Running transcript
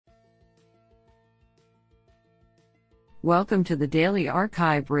Welcome to the Daily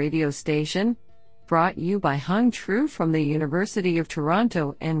Archive radio station, brought you by Hung Tru from the University of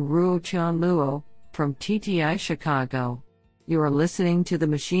Toronto and Ruo Chan Luo from TTI Chicago. You are listening to the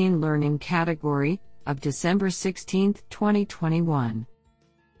Machine Learning category of December 16, 2021.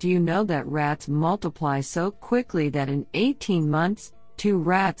 Do you know that rats multiply so quickly that in 18 months, 2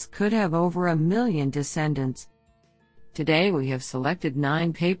 rats could have over 1 million descendants? Today we have selected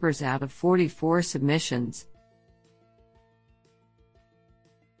 9 papers out of 44 submissions.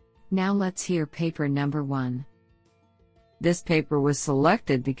 Now let's hear paper number 1. This paper was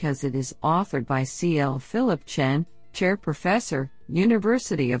selected because it is authored by C.L. Philip Chen, Chair Professor,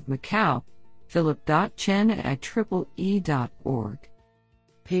 University of Macau, philip.chen@eee.org.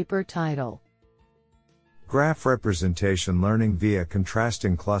 Paper title: Graph Representation Learning via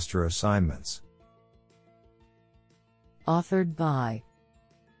Contrasting Cluster Assignments. Authored by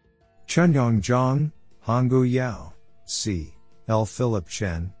Chunyong Zhang, Hanggu Yao, C.L. Philip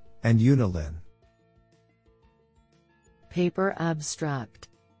Chen, and Yuna Lin. Paper abstract: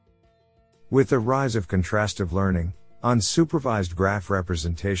 With the rise of contrastive learning, unsupervised graph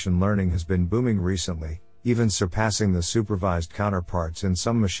representation learning has been booming recently, even surpassing the supervised counterparts in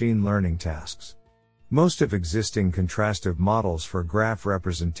some machine learning tasks. Most of existing contrastive models for graph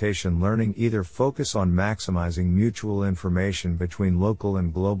representation learning either focus on maximizing mutual information between local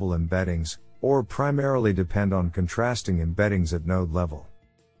and global embeddings, or primarily depend on contrasting embeddings at node level.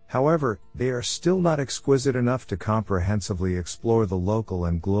 However, they are still not exquisite enough to comprehensively explore the local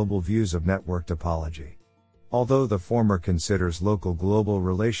and global views of network topology. Although the former considers local-global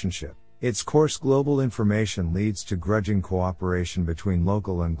relationship, its coarse global information leads to grudging cooperation between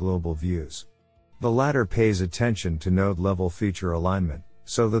local and global views. The latter pays attention to node-level feature alignment,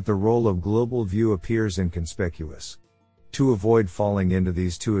 so that the role of global view appears inconspicuous. To avoid falling into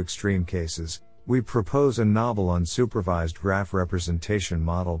these two extreme cases, we propose a novel unsupervised graph representation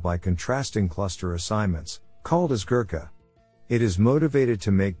model by contrasting cluster assignments, called as GRCA. It is motivated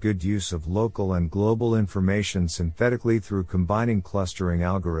to make good use of local and global information synthetically through combining clustering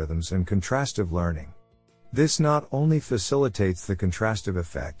algorithms and contrastive learning. This not only facilitates the contrastive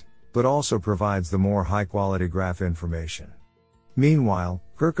effect, but also provides the more high-quality graph information. Meanwhile,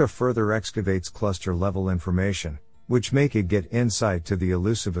 GRCA further excavates cluster-level information, which make it get insight to the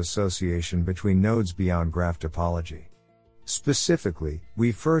elusive association between nodes beyond graph topology. Specifically,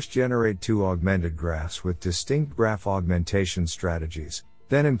 we first generate 2 augmented graphs with distinct graph augmentation strategies,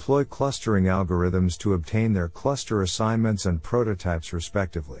 then employ clustering algorithms to obtain their cluster assignments and prototypes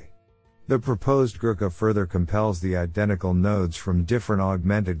respectively. The proposed GRCA further compels the identical nodes from different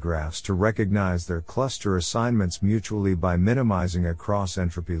augmented graphs to recognize their cluster assignments mutually by minimizing a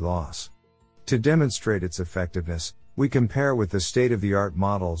cross-entropy loss. To demonstrate its effectiveness, we compare with the state-of-the-art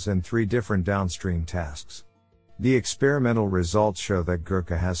models in 3 different downstream tasks. The experimental results show that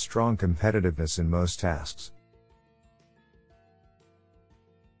GRCA has strong competitiveness in most tasks.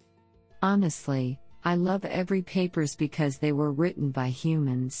 Honestly, I love every papers because they were written by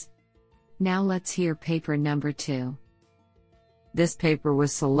humans. Now let's hear paper number 2. This paper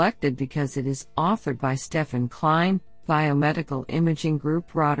was selected because it is authored by Stefan Klein, Biomedical Imaging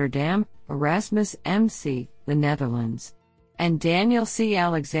Group Rotterdam, Erasmus MC, the Netherlands, and Daniel C.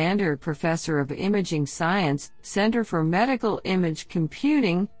 Alexander, Professor of Imaging Science, Center for Medical Image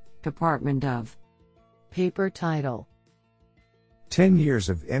Computing, Department of. Paper title: 10 Years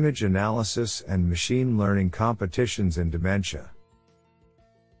of Image Analysis and Machine Learning Competitions in Dementia.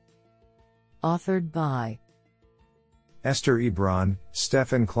 Authored by Esther E. Braun,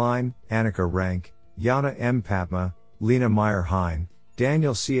 Stefan Klein, Annika Rank, Jana M. Patma, Lena Meyer-Hein,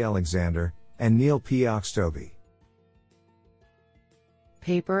 Daniel C. Alexander, and Neil P. Oxtoby.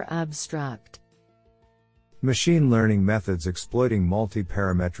 Paper abstract: Machine learning methods exploiting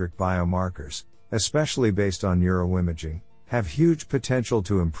multi-parametric biomarkers, especially based on neuroimaging, have huge potential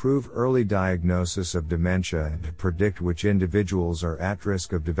to improve early diagnosis of dementia and to predict which individuals are at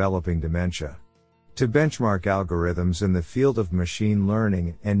risk of developing dementia. To benchmark algorithms in the field of machine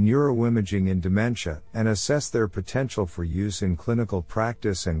learning and neuroimaging in dementia and assess their potential for use in clinical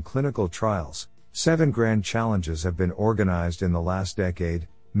practice and clinical trials, 7 grand challenges have been organized in the last decade: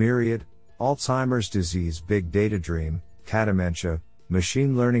 Myriad, Alzheimer's Disease Big Data Dream, Cadementia,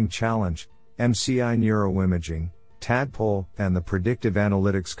 Machine Learning Challenge, MCI Neuroimaging, Tadpole, and the Predictive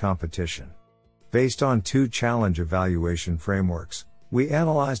Analytics Competition. Based on 2 challenge evaluation frameworks, we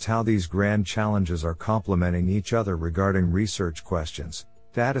analyzed how these grand challenges are complementing each other regarding research questions,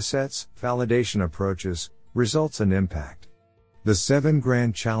 datasets, validation approaches, results and impact. The 7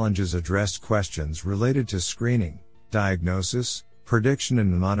 grand challenges addressed questions related to screening, diagnosis, prediction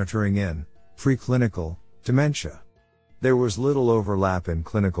and monitoring in preclinical dementia. There was little overlap in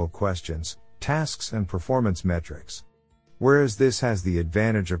clinical questions, tasks, and performance metrics. Whereas this has the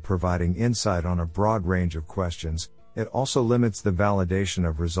advantage of providing insight on a broad range of questions, it also limits the validation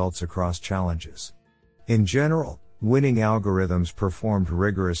of results across challenges. In general, winning algorithms performed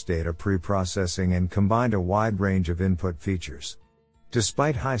rigorous data preprocessing and combined a wide range of input features.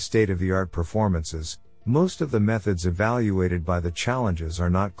 Despite high state-of-the-art performances, most of the methods evaluated by the challenges are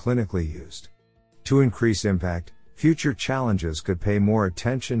not clinically used. To increase impact, future challenges could pay more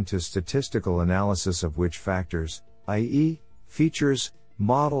attention to statistical analysis of which factors, i.e., features,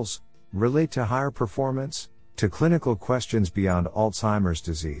 models, relate to higher performance, to clinical questions beyond Alzheimer's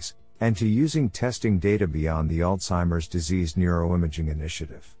disease, and to using testing data beyond the Alzheimer's Disease Neuroimaging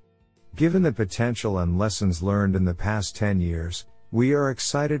Initiative. Given the potential and lessons learned in the past 10 years, we are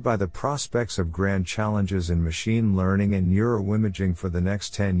excited by the prospects of grand challenges in machine learning and neuroimaging for the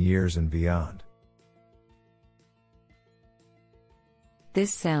next 10 years and beyond.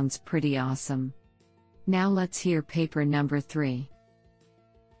 This sounds pretty awesome. Now let's hear paper number 3.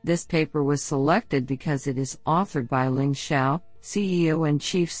 This paper was selected because it is authored by Ling Xiao, CEO and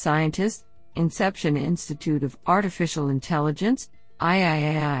Chief Scientist, Inception Institute of Artificial Intelligence,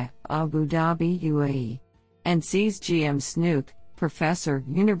 IIAI, Abu Dhabi, UAE, and Cezgm Snoek, Professor,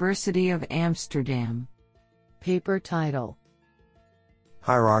 University of Amsterdam. Paper title: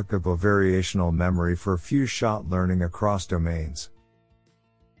 Hierarchical Variational Memory for Few-Shot Learning Across Domains.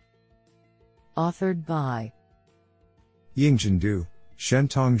 Authored by Yingjin Du,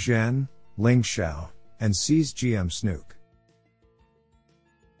 Shentong Zhen, Ling Xiao, and Cezgm Snoek.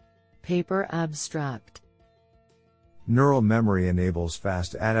 Paper abstract: Neural memory enables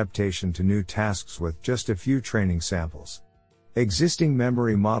fast adaptation to new tasks with just a few training samples. Existing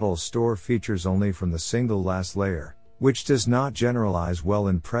memory models store features only from the single last layer, which does not generalize well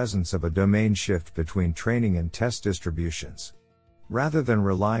in presence of a domain shift between training and test distributions. Rather than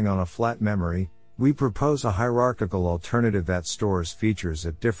relying on a flat memory, we propose a hierarchical alternative that stores features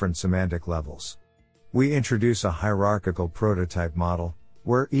at different semantic levels. We introduce a hierarchical prototype model,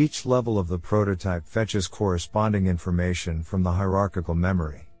 where each level of the prototype fetches corresponding information from the hierarchical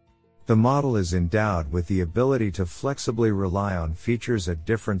memory. The model is endowed with the ability to flexibly rely on features at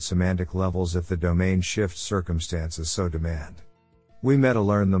different semantic levels if the domain shift circumstances so demand. We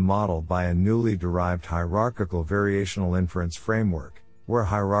meta-learn the model by a newly derived hierarchical variational inference framework, where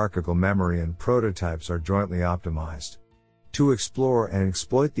hierarchical memory and prototypes are jointly optimized. To explore and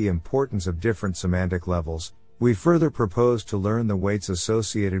exploit the importance of different semantic levels, we further propose to learn the weights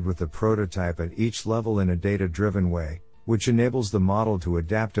associated with the prototype at each level in a data-driven way, which enables the model to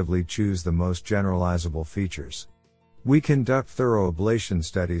adaptively choose the most generalizable features. We conduct thorough ablation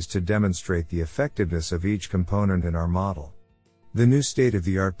studies to demonstrate the effectiveness of each component in our model. The new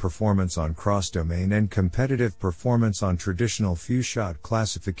state-of-the-art performance on cross-domain and competitive performance on traditional few-shot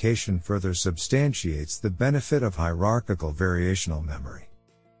classification further substantiates the benefit of hierarchical variational memory.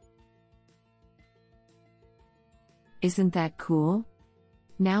 Isn't that cool?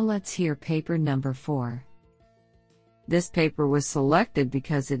 Now let's hear paper number 4. This paper was selected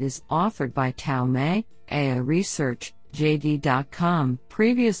because it is authored by Tao Mei, AI Research, JD.com,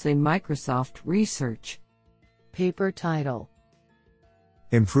 previously Microsoft Research. Paper title: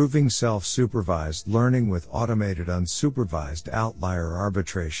 Improving Self-Supervised Learning with Automated Unsupervised Outlier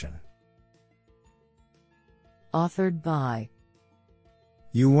Arbitration. Authored by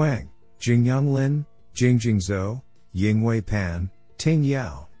Yu Wang, Jingyang Lin, Jingjing Zhou, Yingwei Pan, Ting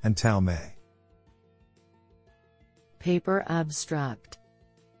Yao, and Tao Mei. Paper abstract: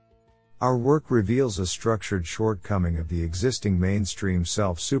 Our work reveals a structured shortcoming of the existing mainstream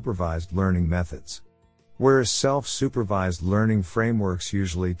self-supervised learning methods. Whereas self-supervised learning frameworks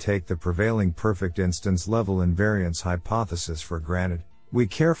usually take the prevailing perfect instance level invariance hypothesis for granted, we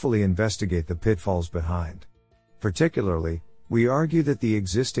carefully investigate the pitfalls behind. Particularly, we argue that the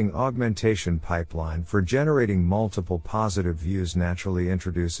existing augmentation pipeline for generating multiple positive views naturally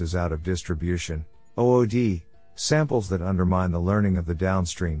introduces out-of-distribution, OOD, samples that undermine the learning of the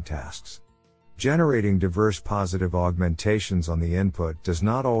downstream tasks. Generating diverse positive augmentations on the input does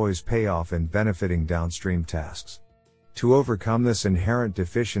not always pay off in benefiting downstream tasks. To overcome this inherent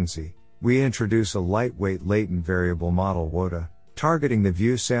deficiency, we introduce a lightweight latent variable model WOTA, targeting the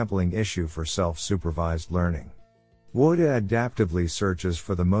view sampling issue for self-supervised learning. WOTA adaptively searches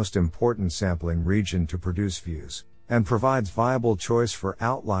for the most important sampling region to produce views, and provides viable choice for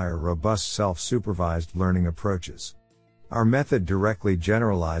outlier robust self-supervised learning approaches. Our method directly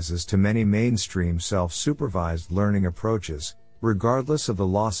generalizes to many mainstream self-supervised learning approaches, regardless of the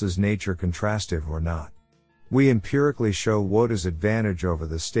loss's nature contrastive or not. We empirically show WODA's advantage over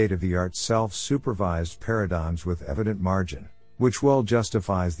the state-of-the-art self-supervised paradigms with evident margin, which well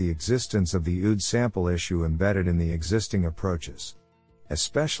justifies the existence of the OOD sample issue embedded in the existing approaches.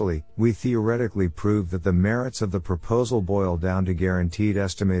 Especially, we theoretically prove that the merits of the proposal boil down to guaranteed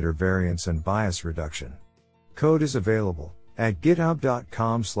estimator variance and bias reduction. Code is available at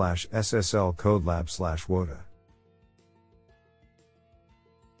github.com/sslcodelab/WODA.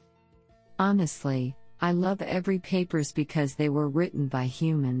 Honestly, I love every papers because they were written by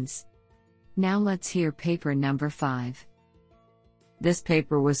humans. Now let's hear paper number 5. This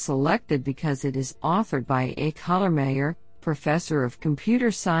paper was selected because it is authored by A. Hallermeyer, Professor of Computer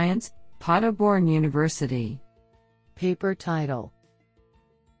Science, Paderborn University. Paper title: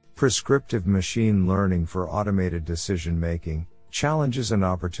 Prescriptive Machine Learning for Automated Decision-Making, Challenges and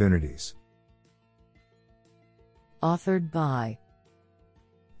Opportunities. Authored by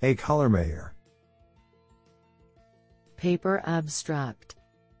A. Hallermeyer. Paper abstract: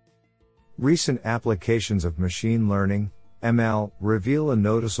 Recent applications of machine learning, ML, reveal a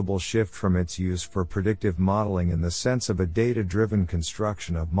noticeable shift from its use for predictive modeling in the sense of a data-driven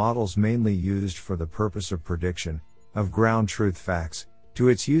construction of models mainly used for the purpose of prediction of ground truth facts, to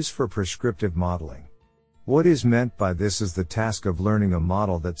its use for prescriptive modeling. What is meant by this is the task of learning a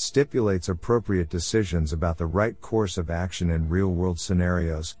model that stipulates appropriate decisions about the right course of action in real-world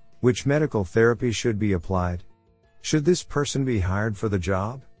scenarios, which medical therapy should be applied. Should this person be hired for the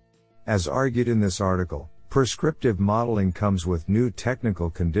job? As argued in this article, prescriptive modeling comes with new technical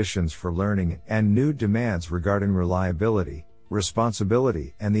conditions for learning and new demands regarding reliability,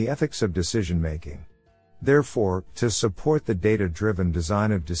 responsibility, and the ethics of decision-making. Therefore, to support the data-driven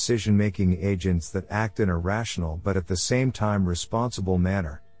design of decision-making agents that act in a rational but at the same time responsible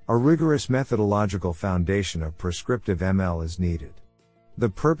manner, a rigorous methodological foundation of prescriptive ML is needed. The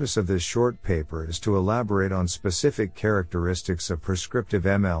purpose of this short paper is to elaborate on specific characteristics of prescriptive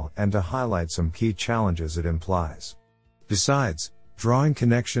ML and to highlight some key challenges it implies. Besides, drawing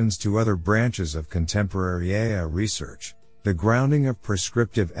connections to other branches of contemporary AI research, the grounding of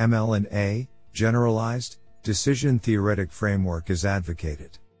prescriptive ML in a generalized, decision-theoretic framework is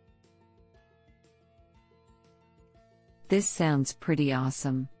advocated. This sounds pretty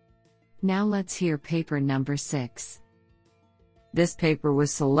awesome. Now let's hear paper number 6. This paper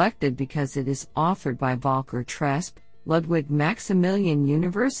was selected because it is authored by Volker Tresp, Ludwig Maximilian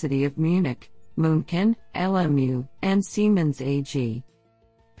University of Munich, München, LMU, and Siemens AG.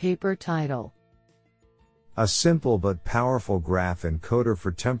 Paper title: A simple but powerful graph encoder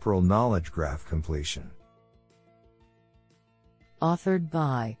for temporal knowledge graph completion. Authored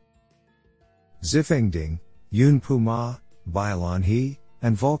by Zifeng Ding, Yunpu Ma, Bailan He,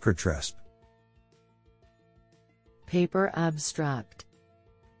 and Volker Tresp. Paper abstract: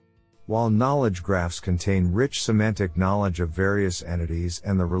 While knowledge graphs contain rich semantic knowledge of various entities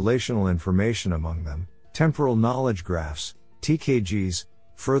and the relational information among them, temporal knowledge graphs, TKGs,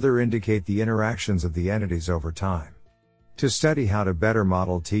 further indicate the interactions of the entities over time. To study how to better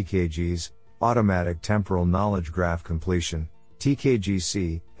model TKGs, automatic temporal knowledge graph completion,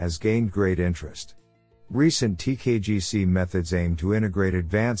 TKGC, has gained great interest. Recent TKGC methods aim to integrate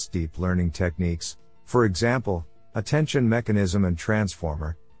advanced deep learning techniques, for example, attention mechanism and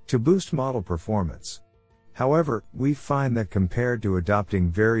transformer, to boost model performance. However, we find that compared to adopting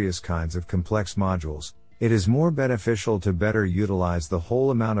various kinds of complex modules, it is more beneficial to better utilize the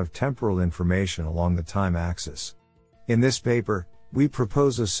whole amount of temporal information along the time axis. In this paper, we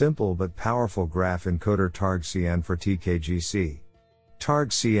propose a simple but powerful graph encoder TargCN for TKGC.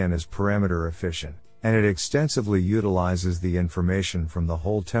 TargCN is parameter efficient, and it extensively utilizes the information from the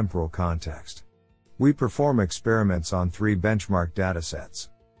whole temporal context. We perform experiments on 3 benchmark datasets.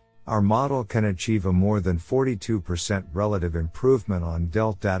 Our model can achieve a more than 42% relative improvement on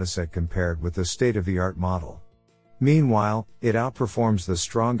DELT dataset compared with the state-of-the-art model. Meanwhile, it outperforms the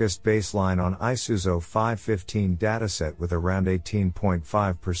strongest baseline on Isuzu 515 dataset with around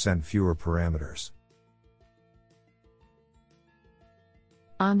 18.5% fewer parameters.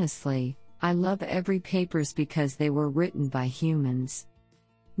 Honestly, I love every papers because they were written by humans.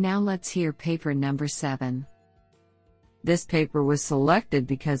 Now let's hear paper number 7. This paper was selected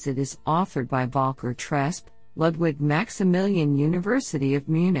because it is authored by Volker Tresp, Ludwig Maximilian University of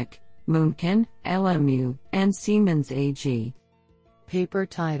Munich, München, LMU, and Siemens AG. Paper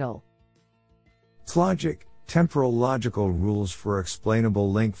title: TLOGIC, Temporal Logical Rules for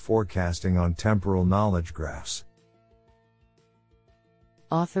Explainable Link Forecasting on Temporal Knowledge Graphs.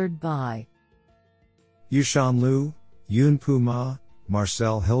 Authored by Yushan Liu, Yunpu Ma,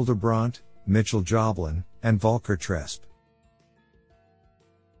 Marcel Hildebrandt, Mitchell Joblin, and Volker Tresp.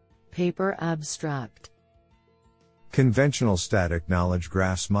 Paper abstract: Conventional static knowledge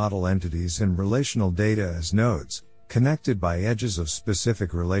graphs model entities and relational data as nodes, connected by edges of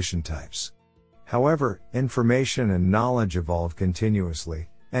specific relation types. However, information and knowledge evolve continuously,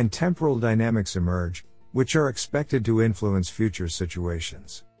 and temporal dynamics emerge, which are expected to influence future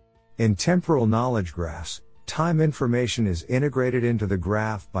situations. In temporal knowledge graphs, time information is integrated into the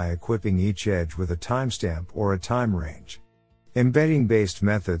graph by equipping each edge with a timestamp or a time range. Embedding-based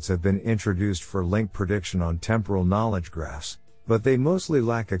methods have been introduced for link prediction on temporal knowledge graphs, but they mostly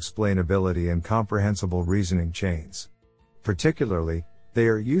lack explainability and comprehensible reasoning chains. Particularly, they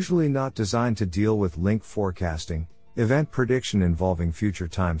are usually not designed to deal with link forecasting, event prediction involving future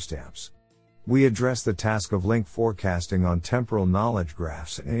timestamps. We address the task of link forecasting on temporal knowledge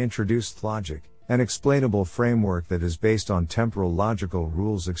graphs and introduced logic, an explainable framework that is based on temporal logical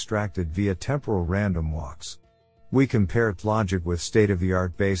rules extracted via temporal random walks. We compare logic with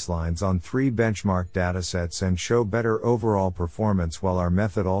state-of-the-art baselines on 3 benchmark datasets and show better overall performance, while our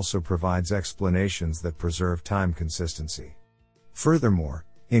method also provides explanations that preserve time consistency. Furthermore,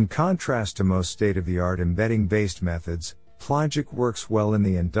 in contrast to most state-of-the-art embedding-based methods, logic works well in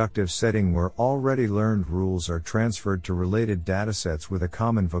the inductive setting where already learned rules are transferred to related datasets with a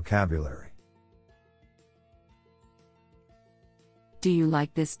common vocabulary. Do you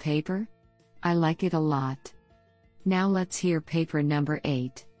like this paper? I like it a lot. Now let's hear paper number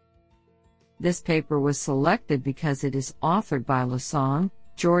 8. This paper was selected because it is authored by Lausanne,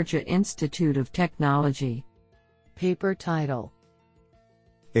 Georgia Institute of Technology. Paper title: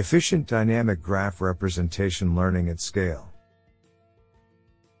 Efficient Dynamic Graph Representation Learning at Scale.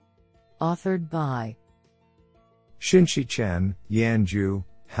 Authored by Xinxi Chen, Yan Zhu,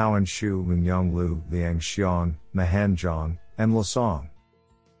 Haoan Xu, Mingyong Liu, Liang Xiong, Mahan Zhang, and Lasong.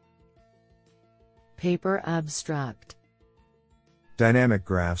 Paper abstract: Dynamic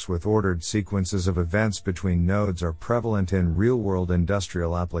graphs with ordered sequences of events between nodes are prevalent in real-world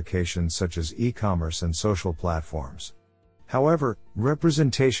industrial applications such as e-commerce and social platforms. However,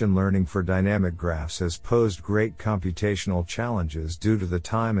 representation learning for dynamic graphs has posed great computational challenges due to the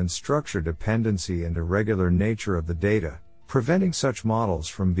time and structure dependency and irregular nature of the data, preventing such models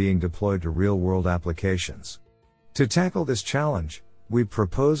from being deployed to real-world applications. To tackle this challenge, we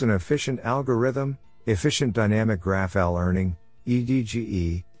propose an efficient algorithm, Efficient Dynamic Graph Learning,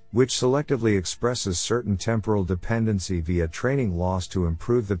 EDGE, which selectively expresses certain temporal dependency via training loss to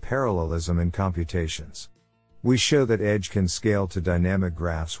improve the parallelism in computations. We show that EDGE can scale to dynamic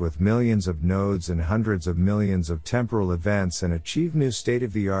graphs with millions of nodes and hundreds of millions of temporal events and achieve new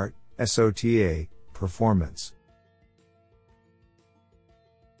state-of-the-art, SOTA, performance.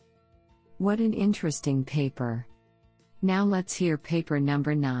 What an interesting paper. Now let's hear paper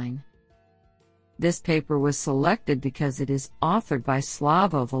number 9. This paper was selected because it is authored by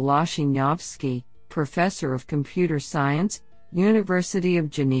Slava Voloshinyovsky, Professor of Computer Science, University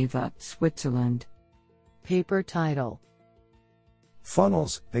of Geneva, Switzerland. Paper title: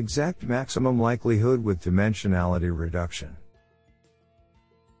 Funnels, Exact Maximum Likelihood with Dimensionality Reduction.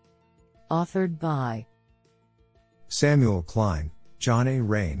 Authored by Samuel Klein, John A.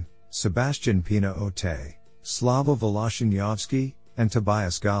 Rain, Sebastian Pina-Ote, Slava Voloshinyovsky, and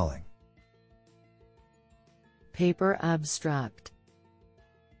Tobias Galling. Paper abstract: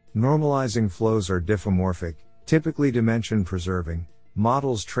 Normalizing flows are diffeomorphic, typically dimension-preserving,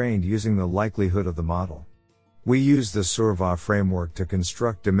 models trained using the likelihood of the model. We use the Surva framework to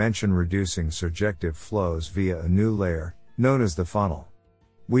construct dimension-reducing surjective flows via a new layer, known as the funnel.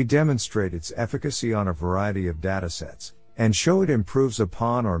 We demonstrate its efficacy on a variety of datasets, and show it improves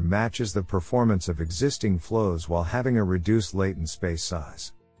upon or matches the performance of existing flows while having a reduced latent space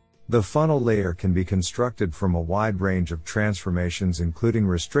size. The funnel layer can be constructed from a wide range of transformations including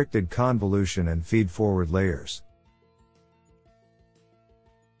restricted convolution and feed-forward layers.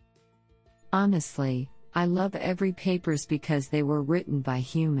 Honestly, I love every papers because they were written by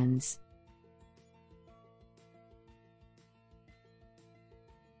humans.